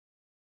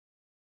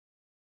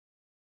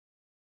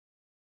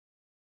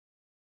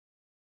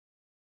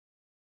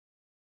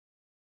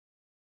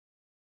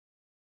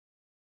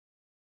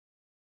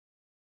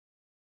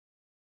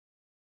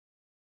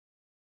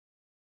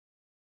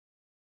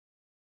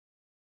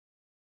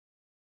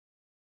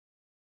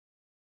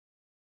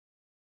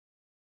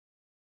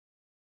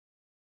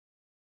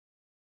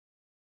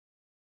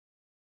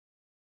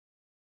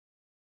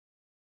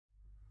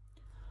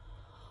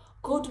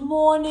Good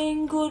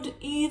morning, good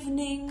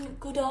evening,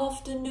 good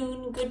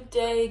afternoon, good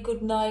day,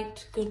 good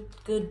night,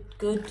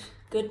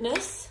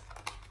 goodness.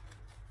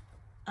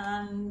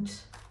 And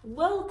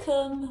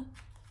welcome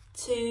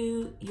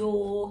to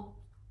your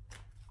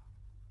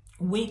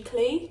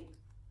weekly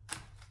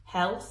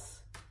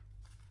health,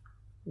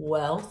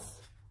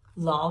 wealth,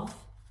 love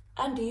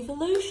and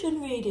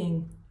evolution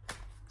reading.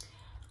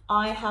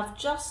 I have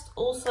just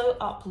also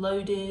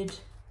uploaded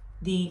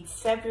the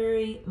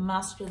February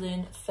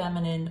masculine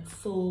feminine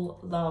full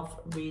love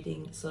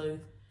reading, so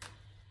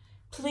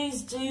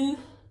please do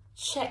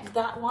check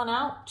that one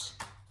out.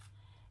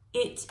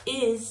 It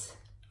is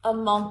a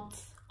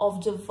month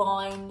of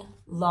divine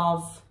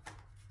love,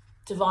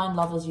 divine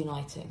lovers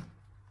uniting.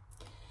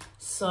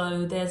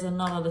 So there's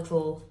another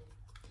little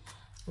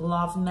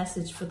love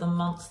message for the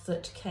month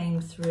that came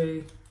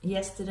through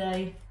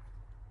yesterday,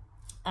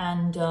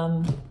 and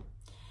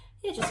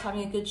yeah, just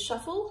having a good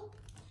shuffle.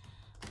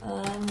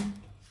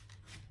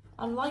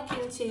 I'm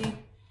liking to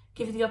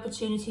give you the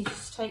opportunity to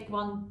just take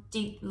one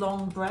deep,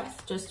 long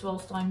breath just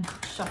whilst I'm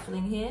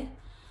shuffling here,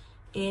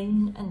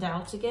 in and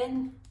out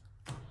again,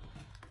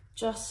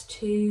 just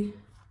to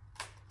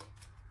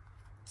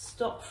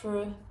stop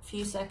for a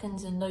few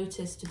seconds and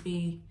notice to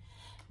be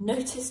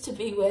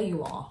where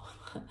you are.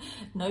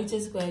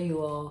 Notice where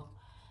you are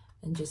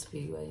and just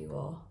be where you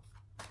are,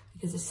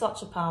 because it's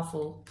such a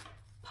powerful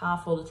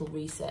little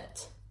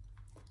reset.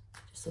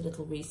 Just a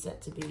little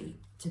reset to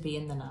be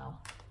in the now.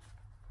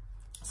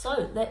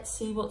 So let's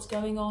see what's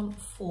going on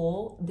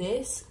for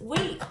this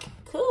week.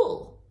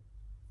 Cool.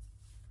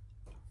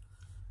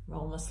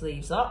 Roll my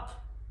sleeves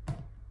up.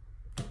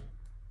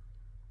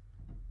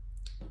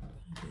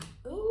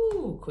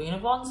 Ooh, Queen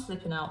of Wands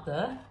flipping out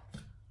there.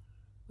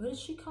 Where did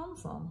she come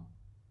from?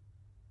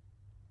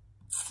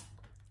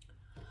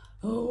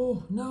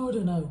 Oh, no, I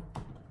don't know.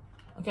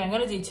 Okay, I'm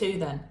gonna do two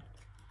then.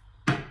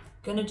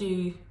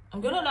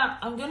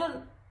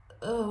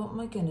 Oh, what am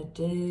I gonna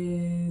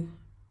do?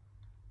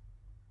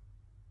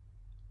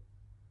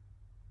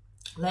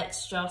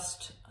 Let's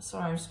just,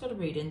 sorry, I'm just gonna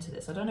read into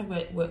this. I don't know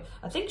where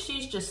I think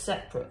she's just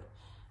separate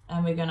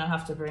and we're gonna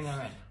have to bring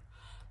her in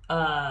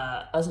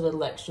as a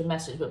little extra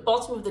message. But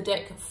bottom of the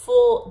deck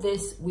for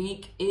this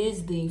week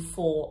is the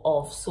Four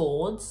of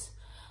Swords.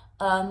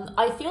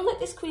 I feel like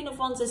this Queen of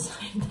Wands is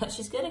saying that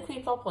she's gonna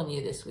creep up on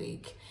you this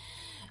week.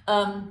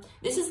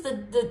 This is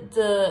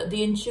the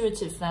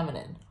intuitive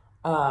feminine.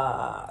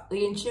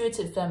 The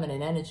intuitive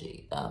feminine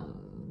energy,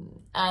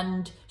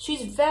 and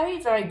she's very,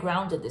 very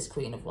grounded, this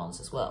Queen of Wands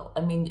as well.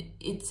 I mean,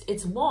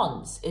 it's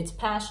wands, it's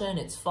passion,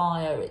 it's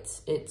fire,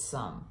 it's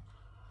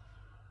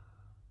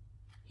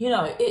you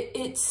know,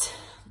 it's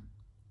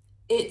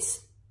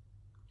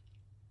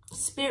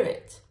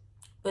spirit,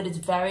 but it's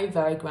very,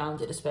 very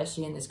grounded,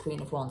 especially in this Queen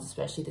of Wands,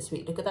 especially this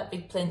week. Look at that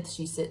big plinth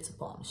she sits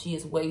upon. She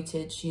is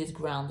weighted, she is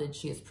grounded,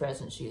 she is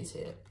present, she is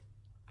here.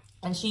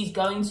 And she's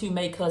going to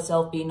make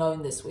herself be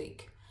known this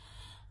week.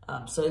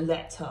 So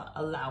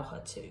allow her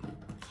to.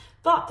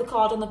 But the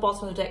card on the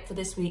bottom of the deck for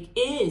this week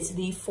is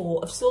the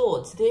Four of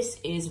Swords. This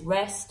is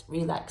rest,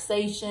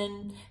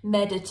 relaxation,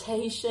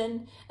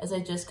 meditation, as I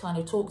just kind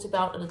of talked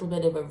about, a little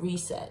bit of a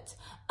reset.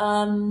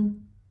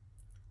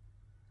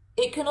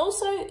 It can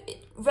also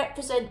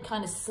represent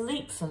kind of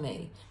sleep for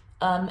me,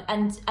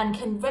 and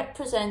can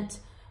represent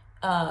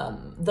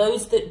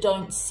those that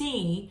don't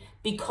see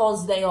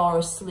because they are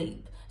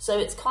asleep. So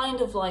it's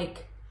kind of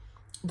like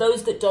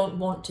those that don't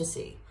want to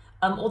see,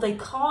 or they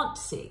can't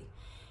see.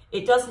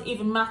 It doesn't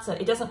even matter.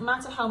 It doesn't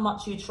matter how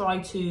much you try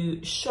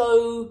to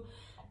show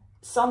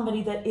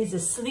somebody that is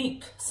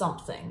asleep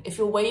something. If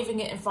you're waving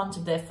it in front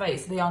of their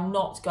face, they are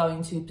not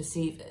going to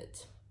perceive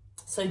it.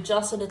 So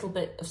just a little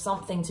bit of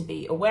something to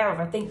be aware of.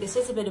 I think this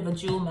is a bit of a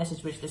dual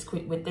message with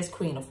this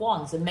Queen of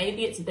Wands, and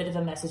maybe it's a bit of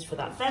a message for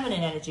that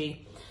feminine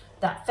energy.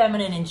 That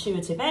feminine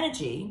intuitive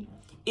energy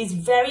is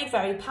very,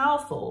 very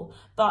powerful,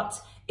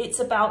 but it's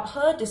about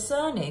her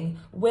discerning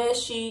where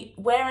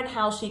and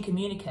how she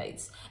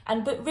communicates.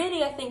 But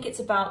really, I think it's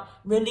about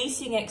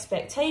releasing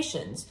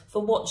expectations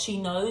for what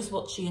she knows,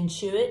 what she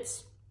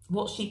intuits,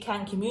 what she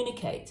can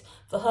communicate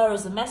for her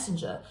as a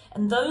messenger.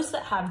 And those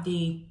that have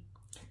the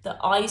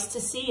eyes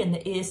to see and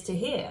the ears to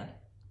hear,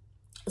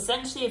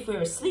 essentially, if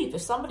we're asleep,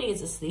 if somebody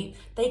is asleep,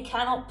 they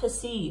cannot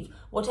perceive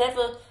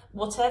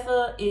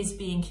whatever is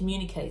being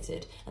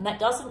communicated. And that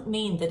doesn't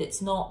mean that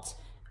it's not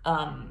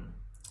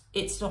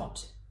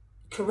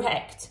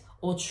correct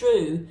or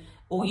true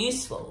or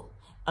useful,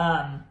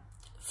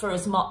 for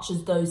as much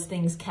as those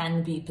things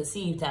can be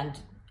perceived and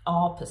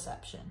are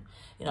perception.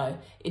 You know,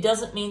 it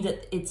doesn't mean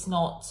that it's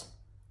not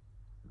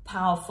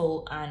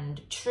powerful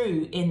and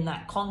true in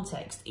that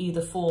context,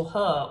 either for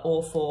her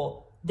or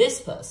for this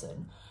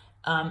person.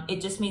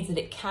 It just means that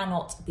it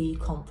cannot be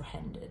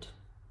comprehended.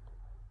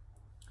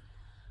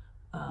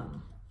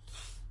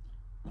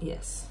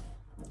 Yes.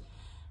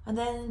 And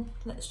then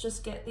let's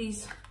just get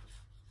these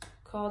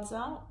cards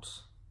out.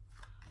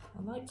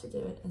 I like to do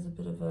it as a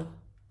bit of a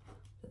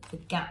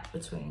gap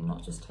between,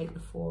 not just take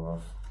the four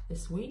off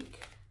this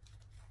week.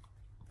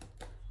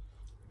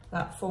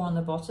 That four on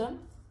the bottom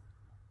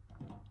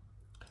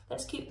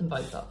Let's keep them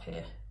both up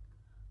here,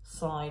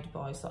 side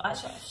by side.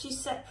 Actually, she's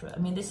separate. I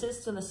mean, this is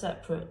still a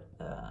separate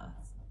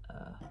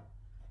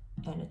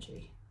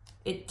energy.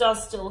 It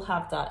does still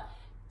have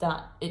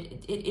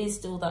it is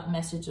still that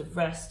message of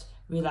rest,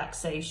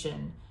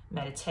 relaxation,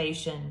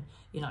 meditation,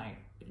 you know,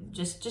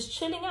 just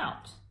chilling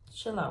out.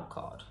 Chill out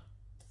card.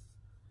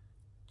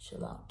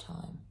 Chill out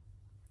time.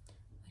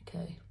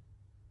 Okay.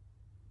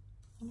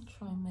 Let me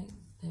try and make,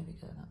 there we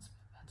go, that's a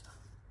bit better.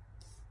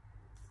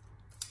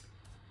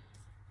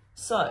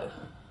 So,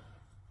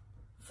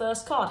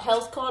 first card,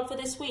 health card for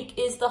this week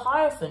is the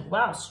Hierophant.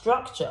 Wow,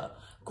 structure,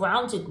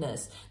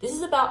 groundedness. This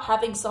is about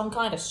having some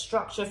kind of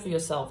structure for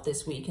yourself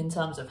this week in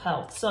terms of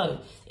health.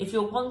 So, if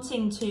you're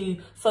wanting to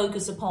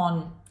focus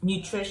upon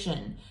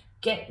nutrition,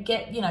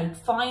 get you know,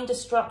 find a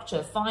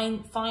structure,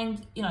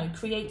 find you know,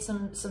 create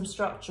some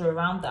structure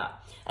around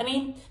that. I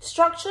mean,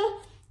 structure,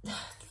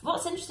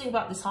 what's interesting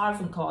about this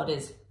Hierophant card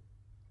is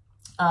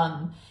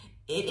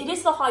it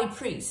is the high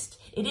priest,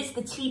 it is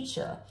the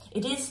teacher,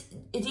 it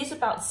is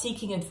about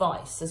seeking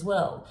advice as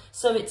well.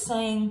 So it's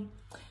saying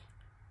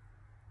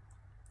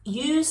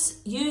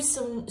use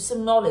some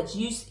knowledge,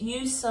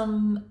 use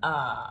some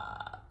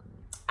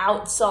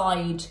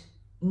outside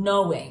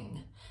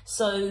knowing,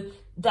 so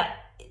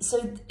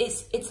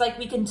it's like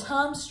we can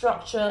term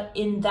structure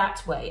in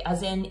that way,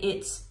 as in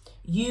it's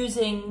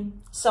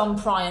using some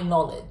prior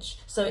knowledge.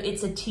 So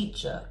it's a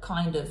teacher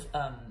kind of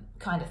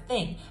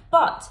thing.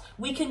 But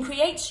we can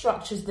create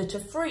structures that are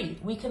free.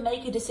 We can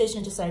make a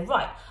decision to say,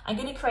 right, I'm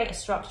going to create a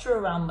structure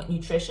around my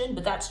nutrition,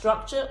 but that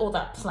structure or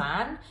that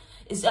plan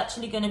is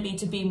actually going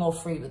to be more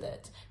free with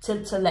it,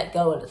 to let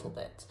go a little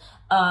bit.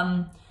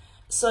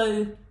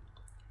 So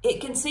it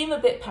can seem a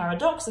bit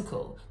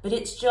paradoxical, but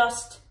it's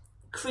just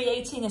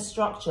creating a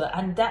structure,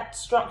 and that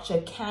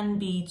structure can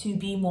be to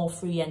be more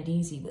free and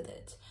easy with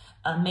it.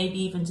 Maybe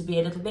even to be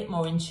a little bit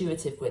more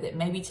intuitive with it,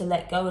 maybe to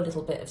let go a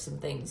little bit of some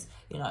things,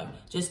 you know,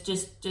 just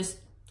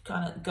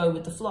kind of go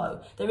with the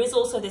flow. There is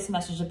also this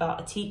message about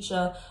a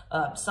teacher,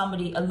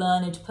 somebody, a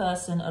learned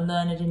person, a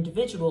learned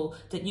individual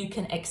that you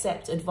can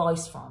accept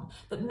advice from.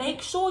 But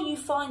make sure you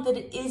find that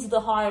it is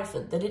the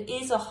Hierophant, that it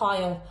is a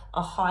higher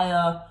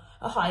power,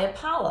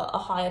 a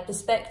higher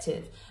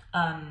perspective.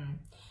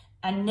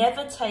 And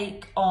never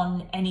take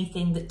on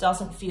anything that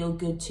doesn't feel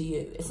good to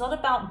you. It's not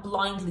about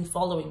blindly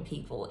following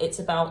people. It's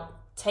about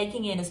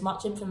taking in as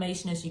much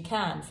information as you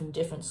can from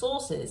different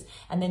sources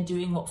and then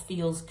doing what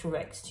feels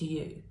correct to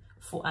you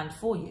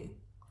for you.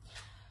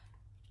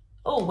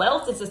 Oh,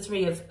 wealth is a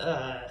three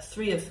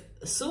of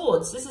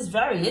swords. This is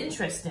very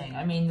interesting.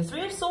 I mean, the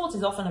Three of Swords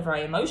is often a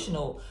very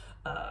emotional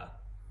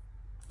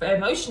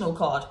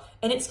card,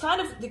 and it's kind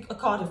of a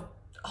card of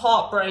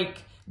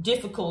heartbreak,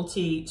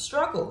 difficulty,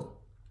 struggle.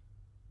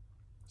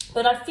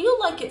 But I feel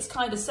like it's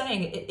kind of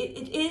saying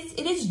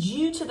it is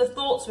due to the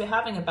thoughts we're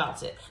having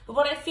about it. But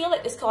what I feel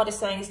like this card is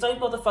saying is don't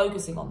bother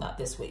focusing on that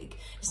this week.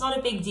 It's not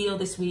a big deal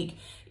this week.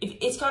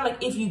 It's kind of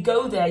like if you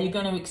go there, you're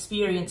going to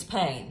experience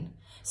pain.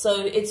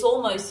 So it's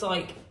almost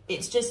like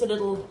it's just a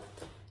little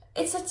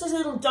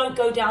don't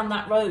go down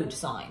that road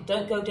sign.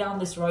 Don't go down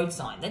this road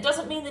sign. That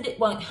doesn't mean that it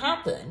won't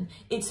happen.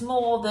 It's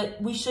more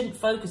that we shouldn't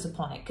focus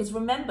upon it. Because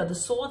remember, the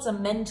swords are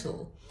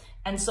mental.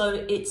 And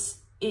so it's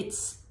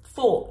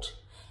thought.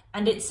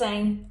 And it's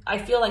saying, I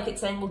feel like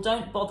it's saying, well,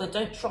 don't bother,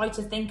 don't try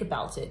to think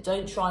about it.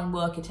 Don't try and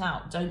work it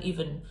out. Don't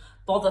even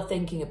bother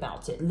thinking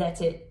about it.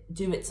 Let it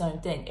do its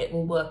own thing. It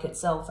will work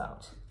itself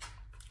out.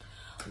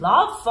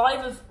 Love,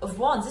 Five of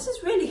Wands. This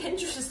is really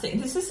interesting.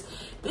 This is,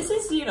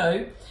 you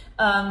know,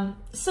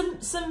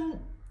 some,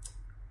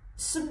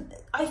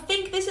 I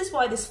think this is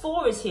why this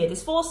Four is here.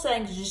 This Four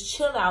saying to just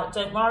chill out,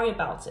 don't worry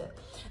about it.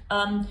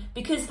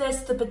 Because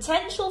there's the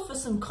potential for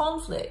some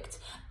conflict.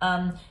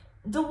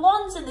 The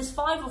Wands in this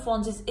Five of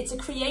Wands it's a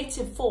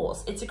creative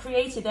force, it's a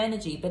creative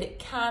energy, but it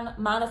can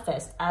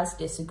manifest as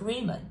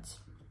disagreement.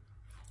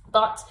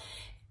 But,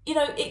 you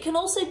know, it can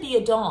also be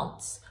a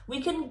dance.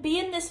 We can be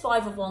in this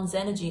Five of Wands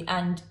energy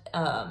and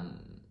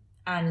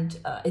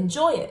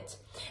enjoy it.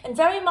 And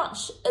very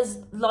much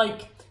as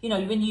like, you know,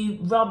 when you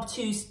rub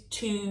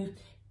two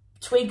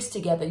twigs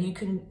together, you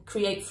can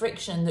create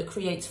friction that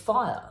creates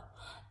fire.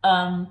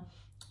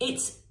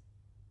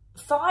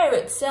 Fire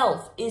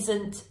itself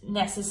isn't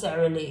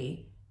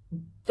necessarily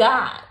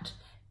bad.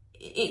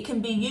 It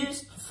can be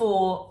used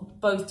for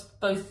both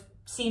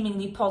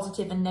seemingly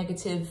positive and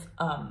negative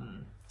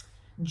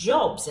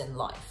jobs in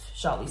life,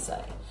 shall we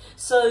say.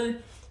 So,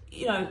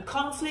 you know,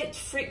 conflict,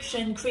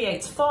 friction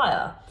creates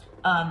fire.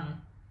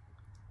 And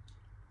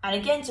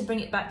again, to bring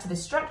it back to the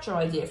structure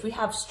idea, if we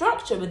have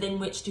structure within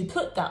which to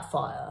put that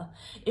fire,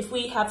 if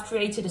we have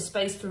created a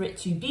space for it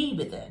to be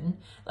within,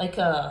 like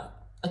a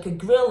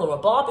grill or a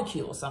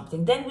barbecue or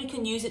something, then we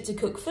can use it to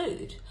cook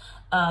food,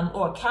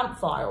 or a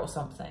campfire or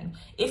something.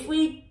 If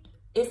we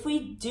if we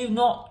do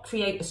not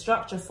create a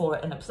structure for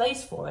it and a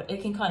place for it,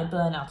 it can kind of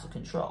burn out of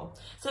control.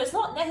 So it's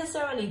not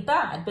necessarily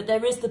bad, but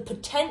there is the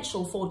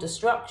potential for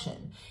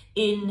destruction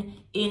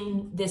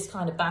in this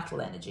kind of battle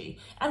energy.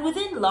 And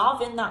within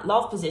love, in that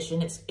love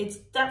position,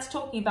 that's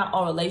talking about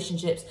our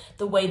relationships,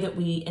 the way that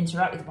we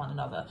interact with one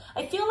another.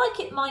 I feel like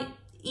it might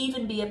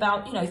even be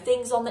about, you know,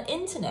 things on the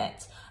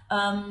internet.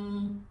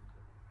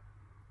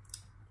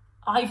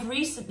 I've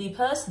recently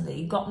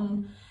personally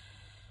gotten,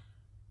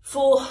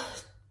 for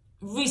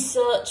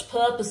research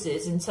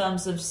purposes, in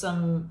terms of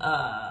some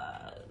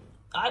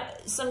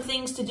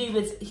things to do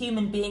with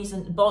human beings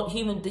and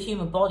the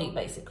human body,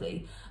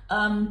 basically.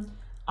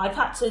 I've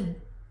had to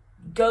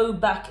go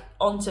back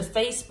onto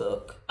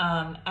Facebook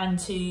and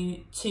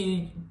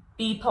to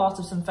be part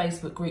of some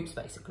Facebook groups,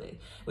 basically,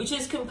 which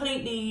is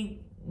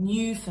completely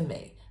new for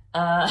me.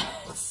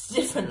 It's a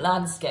different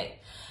landscape.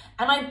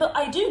 But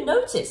I do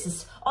notice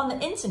this on the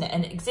internet,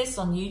 and it exists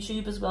on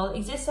YouTube as well. It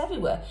exists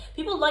everywhere.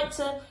 People like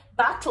to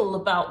battle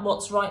about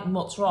what's right and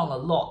what's wrong a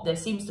lot. There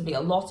seems to be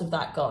a lot of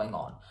that going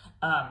on,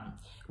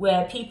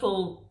 where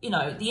people, you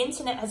know, the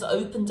internet has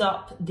opened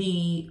up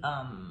the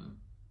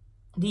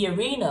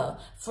arena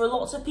for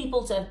lots of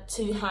people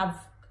to have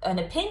an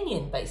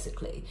opinion,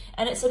 basically.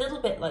 And it's a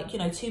little bit like, you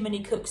know, too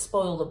many cooks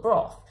spoil the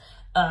broth.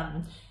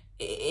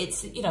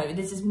 It's, you know,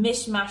 there's this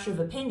mishmash of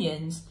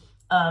opinions.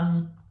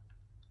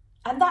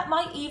 And that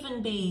might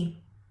even be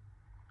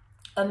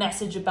a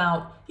message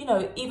about, you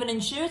know, even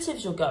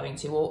intuitives you're going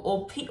to,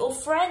 or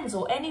friends,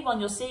 or anyone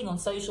you're seeing on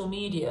social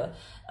media.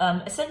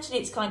 Essentially,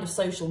 it's kind of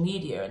social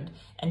media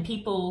and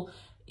people,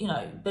 you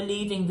know,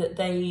 believing that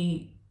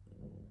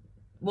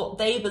what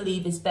they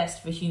believe is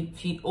best for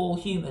all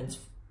humans,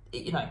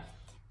 you know.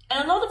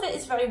 And a lot of it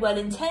is very well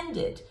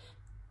intended.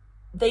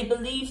 They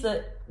believe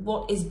that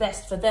what is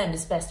best for them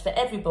is best for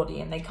everybody,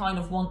 and they kind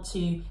of want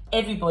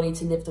everybody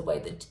to live the way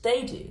that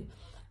they do.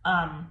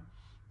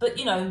 But,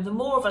 you know, the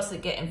more of us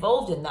that get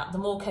involved in that, the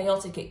more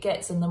chaotic it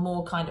gets and the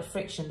more kind of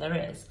friction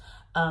there is.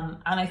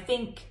 And I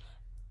think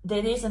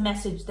there is a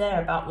message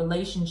there about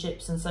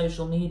relationships and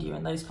social media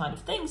and those kind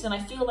of things. And I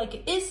feel like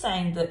it is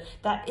saying that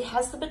it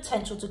has the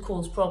potential to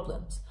cause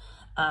problems.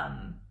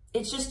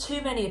 It's just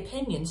too many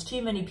opinions,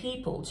 too many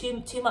people,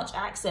 too much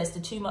access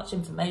to too much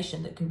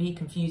information that can be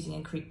confusing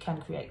and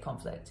can create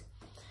conflict.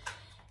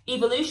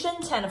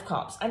 Evolution, 10 of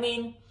Cups. I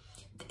mean,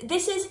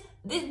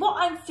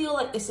 what I feel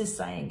like this is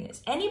saying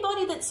is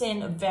anybody that's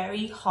in a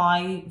very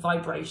high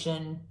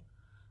vibration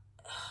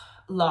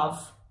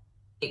love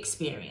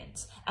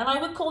experience, and I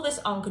would call this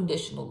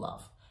unconditional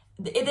love,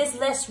 there's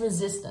less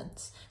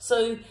resistance.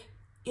 So,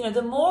 you know,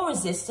 the more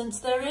resistance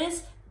there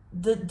is,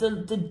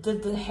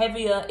 the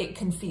heavier it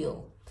can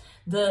feel.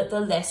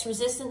 The less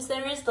resistance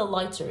there is, the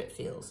lighter it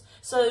feels.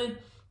 So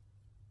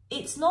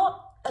it's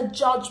not a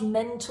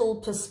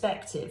judgmental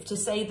perspective to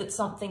say that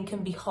something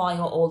can be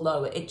higher or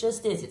lower. It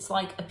just is. It's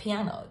like a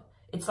piano.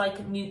 It's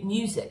like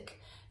music.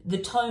 The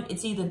tone,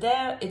 it's either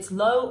there, it's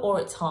low,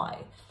 or it's high.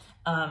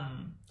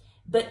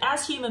 But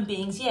as human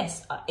beings,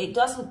 yes, it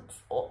doesn't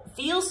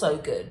feel so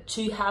good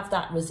to have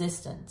that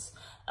resistance.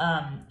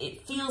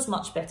 It feels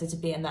much better to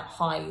be in that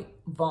high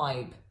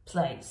vibe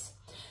place.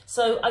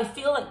 So I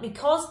feel like,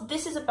 because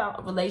this is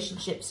about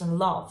relationships and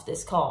love,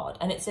 this card,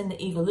 and it's in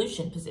the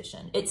evolution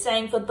position, it's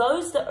saying for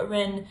those that are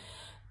in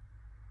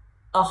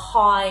a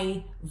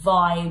high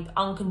vibe,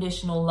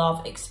 unconditional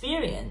love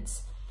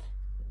experience,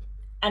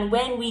 and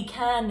when we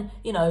can,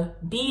 you know,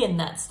 be in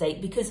that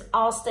state, because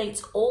our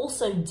states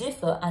also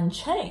differ and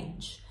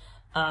change.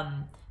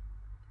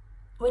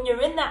 When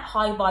you're in that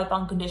high vibe,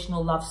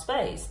 unconditional love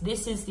space,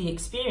 this is the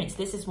experience.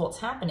 This is what's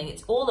happening.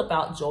 It's all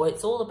about joy.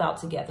 It's all about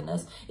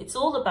togetherness. It's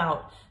all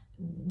about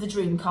the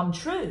dream come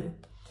true,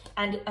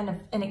 and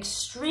an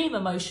extreme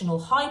emotional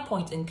high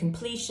point and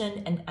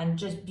completion and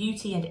just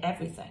beauty and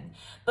everything.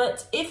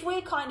 But if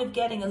we're kind of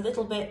getting a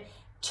little bit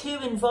too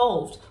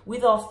involved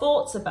with our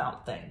thoughts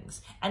about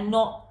things and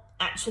not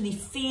actually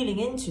feeling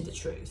into the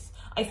truth,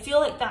 I feel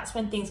like that's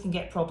when things can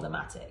get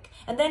problematic.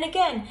 And then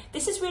again,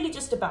 this is really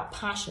just about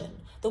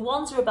passion. The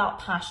ones are about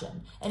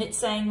passion, and it's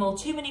saying, well,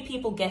 too many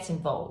people get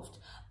involved,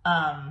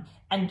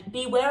 and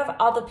be aware of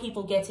other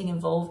people getting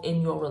involved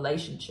in your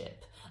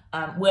relationship.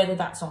 Whether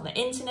that's on the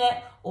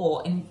internet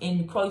or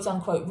in quote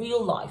unquote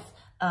real life,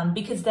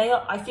 because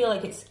I feel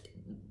like it's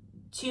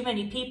too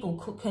many people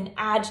can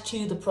add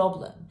to the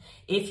problem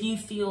if you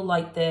feel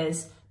like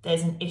there's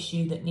an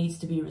issue that needs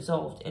to be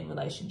resolved in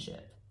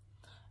relationship.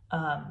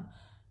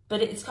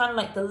 But it's kind of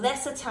like the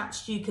less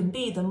attached you can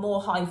be, the more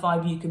high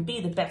vibe you can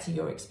be, the better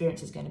your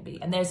experience is going to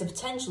be. And there's a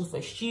potential for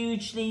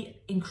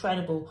hugely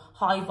incredible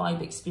high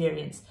vibe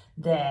experience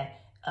there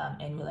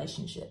in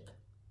relationship.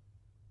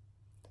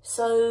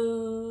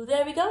 So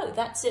there we go.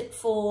 That's it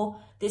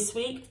for this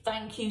week.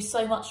 Thank you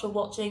so much for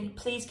watching.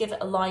 Please give it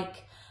a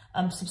like.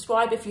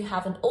 Subscribe if you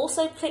haven't.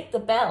 Also click the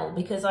bell,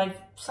 because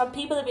some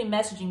people have been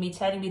messaging me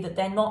telling me that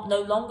they're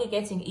no longer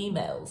getting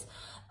emails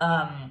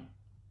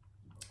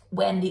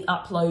when the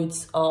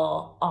uploads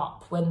are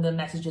up, when the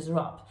messages are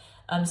up.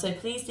 So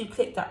please do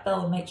click that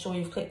bell and make sure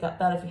you've clicked that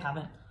bell if you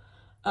haven't.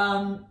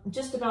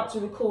 Just about to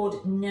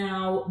record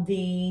now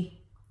the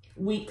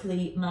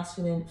weekly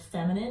Masculine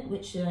Feminine,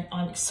 which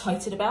I'm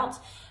excited about.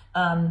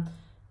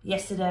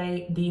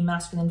 Yesterday, the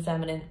Masculine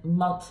Feminine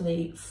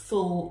monthly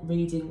full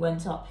reading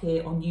went up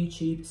here on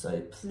YouTube, so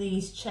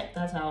please check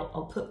that out.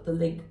 I'll put the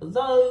link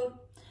below.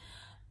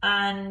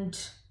 And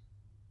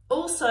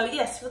also,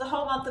 yes, for the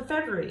whole month of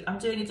February, I'm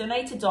doing a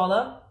Donate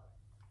 $1.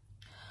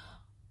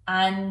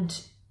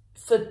 And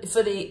for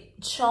the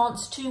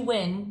chance to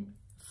win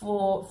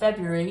for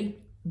February,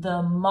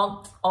 the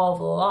month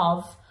of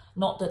love,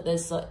 not that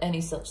there's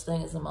any such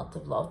thing as a month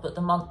of love, but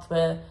the month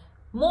where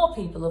more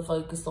people are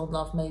focused on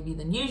love maybe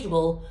than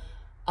usual,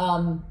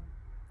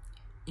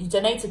 you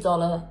donate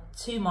 $1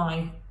 to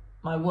my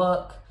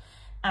work,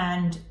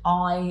 and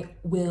I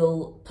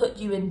will put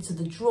you into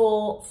the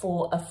draw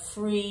for a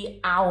free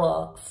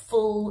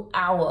full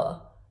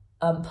hour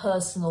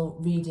personal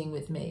reading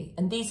with me.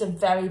 And these are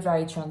very,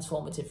 very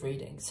transformative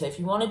readings. So if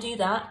you want to do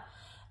that,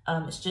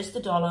 it's just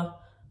 $1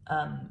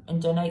 and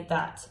donate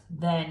that,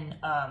 then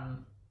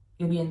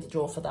you'll be in the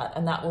draw for that,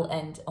 and that will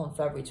end on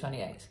February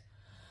 28th.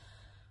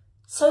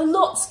 So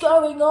lots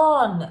going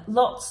on,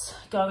 lots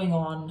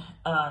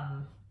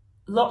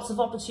of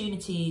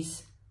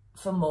opportunities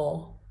for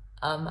more.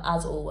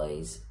 As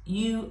always,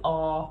 you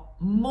are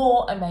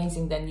more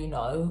amazing than you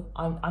know.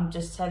 I'm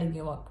just telling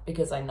you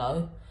because I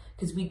know,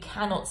 because we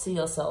cannot see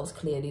ourselves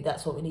clearly.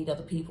 That's what we need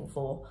other people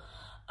for.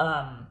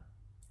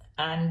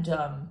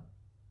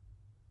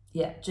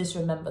 Yeah, just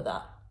remember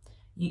that.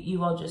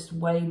 You are just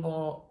way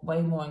more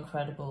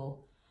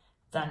incredible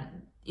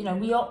than, you know,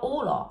 we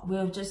all are.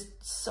 We're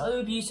just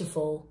so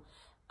beautiful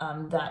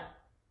that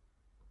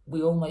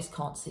we almost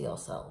can't see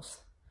ourselves.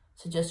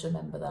 So just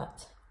remember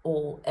that,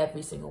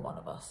 every single one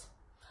of us.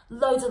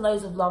 Loads and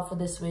loads of love for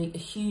this week, a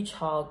huge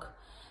hug,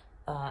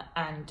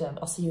 and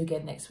I'll see you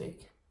again next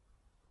week.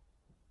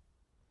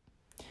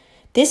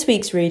 This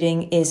week's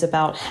reading is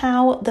about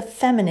how the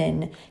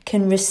feminine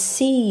can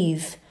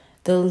receive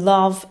the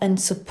love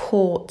and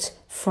support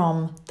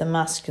from the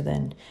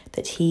masculine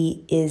that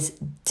he is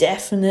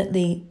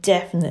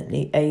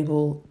definitely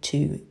able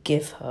to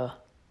give her.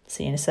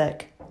 See you in a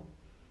sec.